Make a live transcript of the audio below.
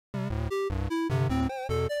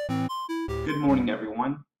Good morning,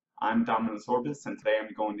 everyone. I'm Dominus Orbis, and today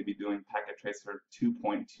I'm going to be doing Packet Tracer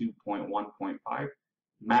 2.2.1.5,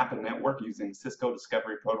 Map a Network using Cisco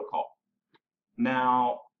Discovery Protocol.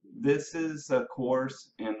 Now, this is a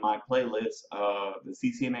course in my playlist of the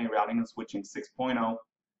CCNA Routing and Switching 6.0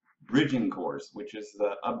 Bridging course, which is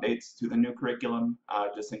the updates to the new curriculum,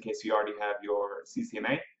 just in case you already have your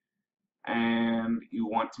CCNA and you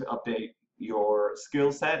want to update your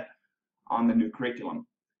skill set on the new curriculum.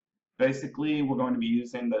 Basically, we're going to be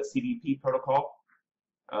using the CDP protocol,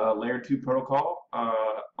 layer 2 protocol,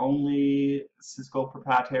 only Cisco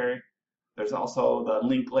proprietary. There's also the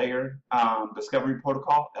link layer discovery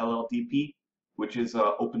protocol, LLDP, which is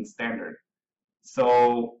an open standard.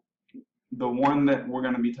 So the one that we're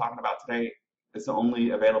going to be talking about today is only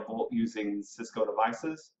available using Cisco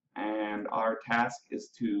devices, and our task is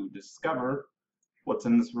to discover what's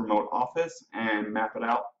in this remote office and map it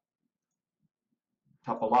out,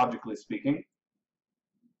 topologically speaking,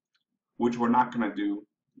 which we're not going to do,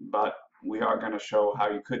 but we are going to show how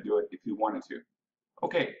you could do it if you wanted to.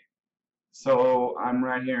 Okay, so I'm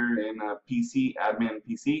right here in a PC, admin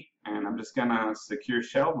PC, and I'm just going to secure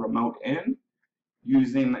shell remote in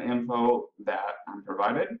using the info that I'm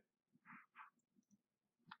provided.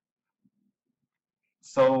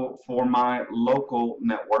 So for my local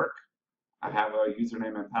network, I have a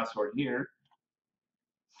username and password here,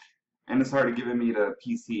 and it's already given me the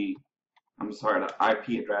the IP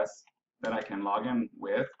address that I can log in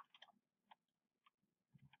with.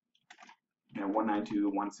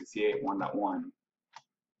 192.168.1.1.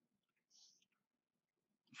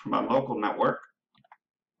 For my local network,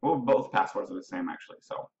 well, both passwords are the same actually,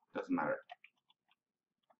 so it doesn't matter.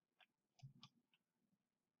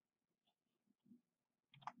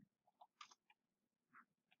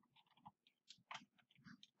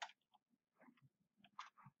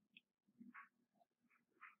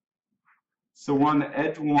 So we're on the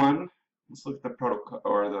edge 1. Let's look at the protocol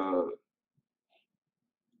or the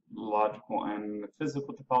logical and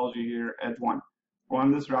physical topology here. Edge 1. We're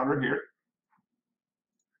on this router here.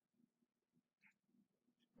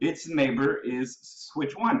 Its neighbor is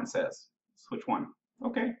switch 1, it says. Switch 1.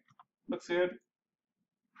 Okay, looks good.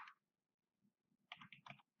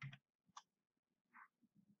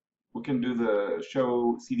 We can do the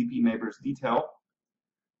show CDP neighbors detail.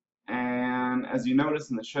 And as you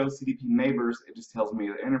notice in the show CDP neighbors, it just tells me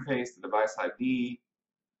the interface, the device ID,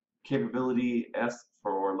 capability S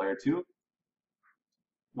for layer 2,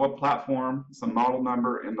 what platform, some model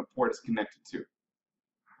number, and the port is connected to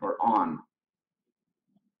or on.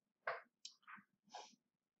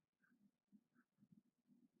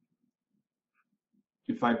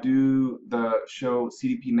 If I do the show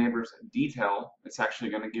CDP neighbors detail, it's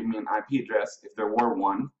actually going to give me an IP address if there were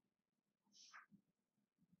one.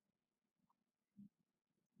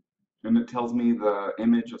 And it tells me the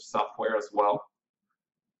image of software as well.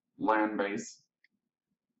 LAN base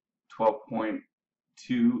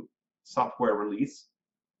 12.2 software release.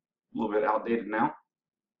 A little bit outdated now.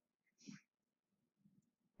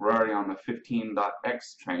 We're already on the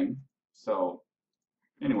 15.x train. So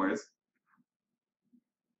anyways,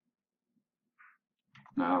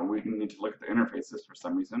 now we need to look at the interfaces for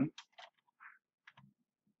some reason.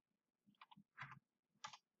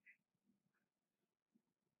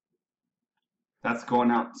 That's going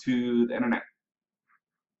out to the internet.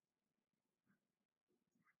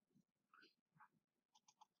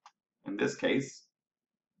 In this case,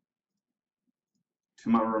 to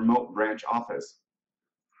my remote branch office.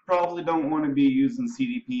 Probably don't want to be using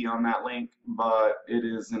CDP on that link, but it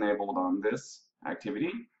is enabled on this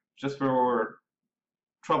activity just for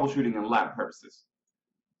troubleshooting and lab purposes.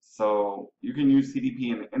 So you can use CDP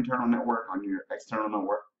in the internal network on your external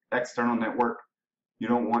network. You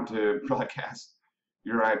don't want to broadcast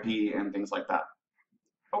your IP and things like that.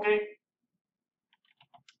 Okay.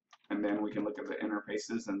 And then we can look at the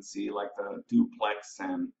interfaces and see like the duplex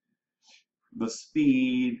and the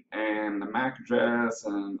speed and the MAC address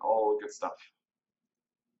and all the good stuff,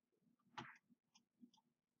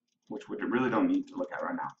 which we really don't need to look at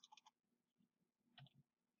right now.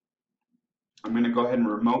 I'm going to go ahead and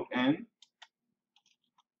remote in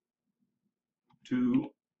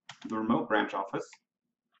to the remote branch office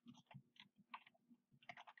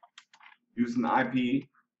using the IP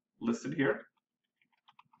listed here.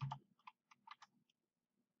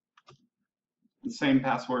 The same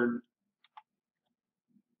password.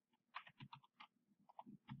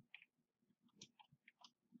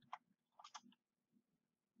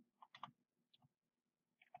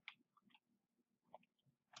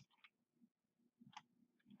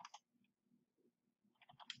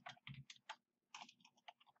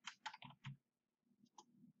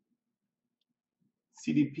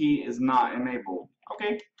 CDP is not enabled.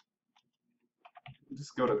 Okay.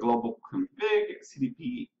 Just go to global config,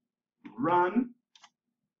 CDP run,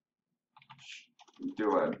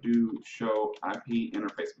 do show IP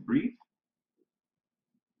interface brief.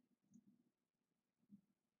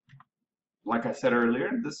 Like I said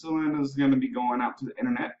earlier, this one is going to be going out to the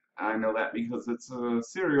internet. I know that because it's a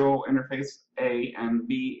serial interface A, and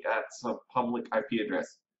B, that's a public IP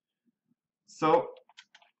address. So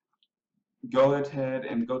go ahead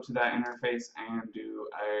and go to that interface and do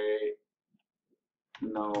a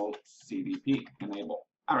no CDP enable.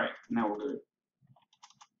 All right, now we're good.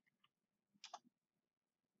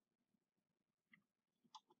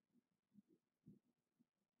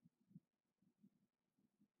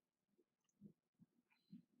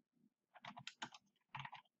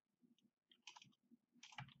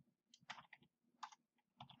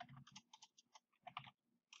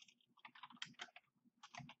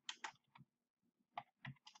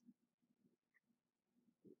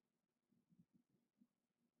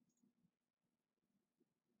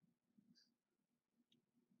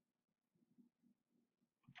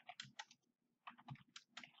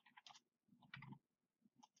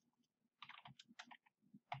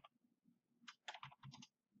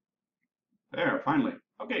 There, finally.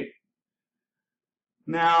 Okay.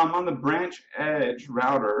 Now I'm on the branch edge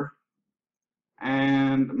router,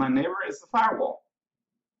 and my neighbor is the firewall.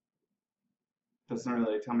 Doesn't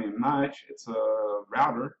really tell me much. It's a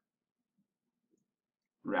router.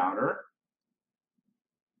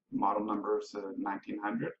 Model number is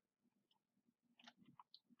 1900.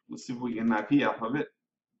 Let's see if we get an IP off of it.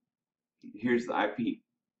 Here's the IP.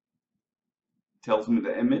 Tells me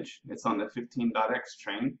the image. It's on the 15.x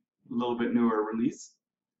train, a little bit newer release.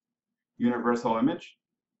 Universal image.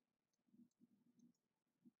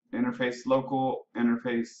 Interface local.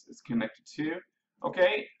 Interface is connected to.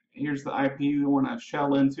 Okay, here's the IP we want to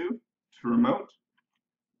shell into to remote.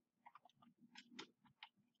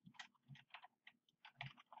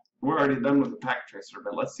 We're already done with the packet tracer,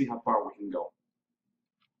 but let's see how far we can go.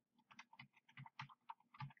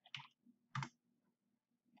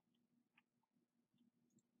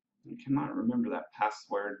 I cannot remember that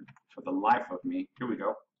password for the life of me. Here we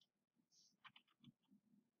go.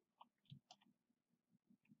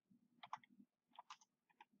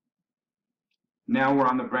 Now we're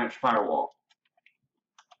on the branch firewall.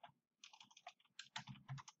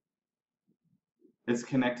 It's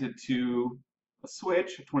connected to a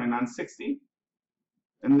switch, 2960,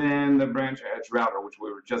 and then the branch edge router, which we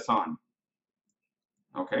were just on.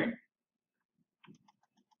 Okay.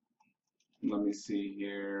 Let me see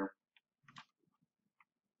here.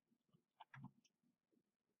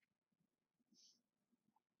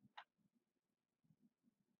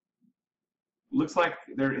 Looks like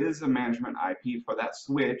there is a management IP for that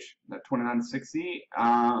switch, that 2960,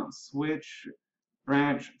 switch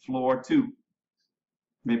branch floor 2.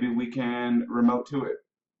 Maybe we can remote to it.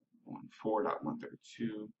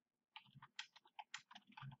 4.132.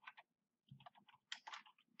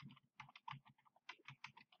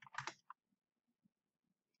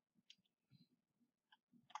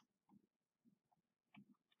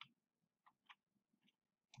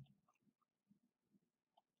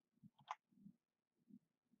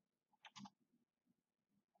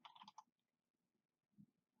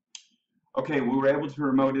 Okay, we were able to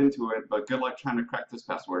remote into it, but good luck trying to crack this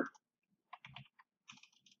password.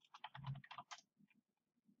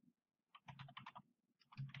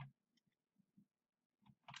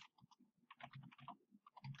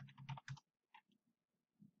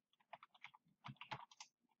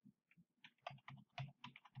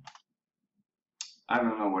 I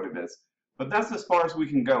don't know what it is, but that's as far as we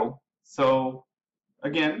can go. So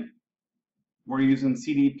again, we're using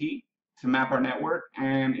CDP to map our network,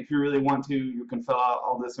 and if you really want to, you can fill out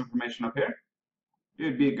all this information up here. It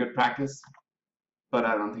would be a good practice, but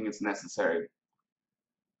I don't think it's necessary.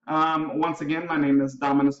 Once again, my name is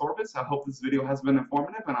Dominus Orbis. I hope this video has been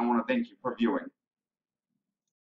informative, and I want to thank you for viewing.